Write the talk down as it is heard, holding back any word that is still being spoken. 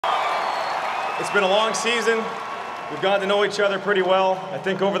It's been a long season. We've gotten to know each other pretty well. I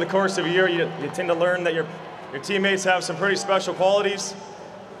think over the course of a year, you tend to learn that your teammates have some pretty special qualities.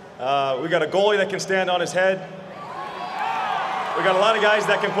 We got a goalie that can stand on his head. We got a lot of guys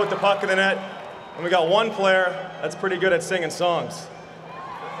that can put the puck in the net. And we got one player that's pretty good at singing songs.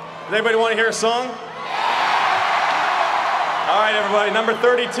 Does anybody want to hear a song? All right, everybody, number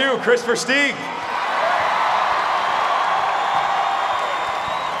 32, Kris Versteeg.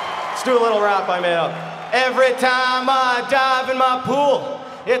 Let's do a little rap I made up. Every time I dive in my pool,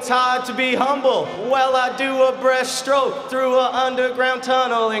 it's hard to be humble. Well, I do a breaststroke through an underground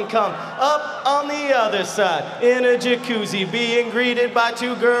tunnel and come up on the other side in a jacuzzi, being greeted by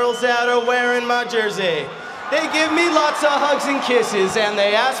two girls that are wearing my jersey. They give me lots of hugs and kisses, and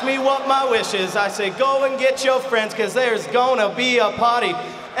they ask me what my wish is. I say, go and get your friends, cause there's gonna be a party.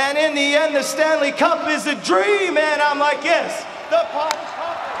 And in the end, the Stanley Cup is a dream, and I'm like, yes, the party's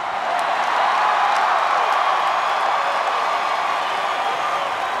coming.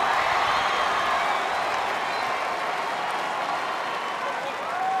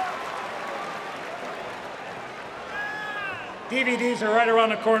 DVDs are right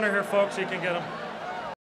around the corner here, folks. You can get them.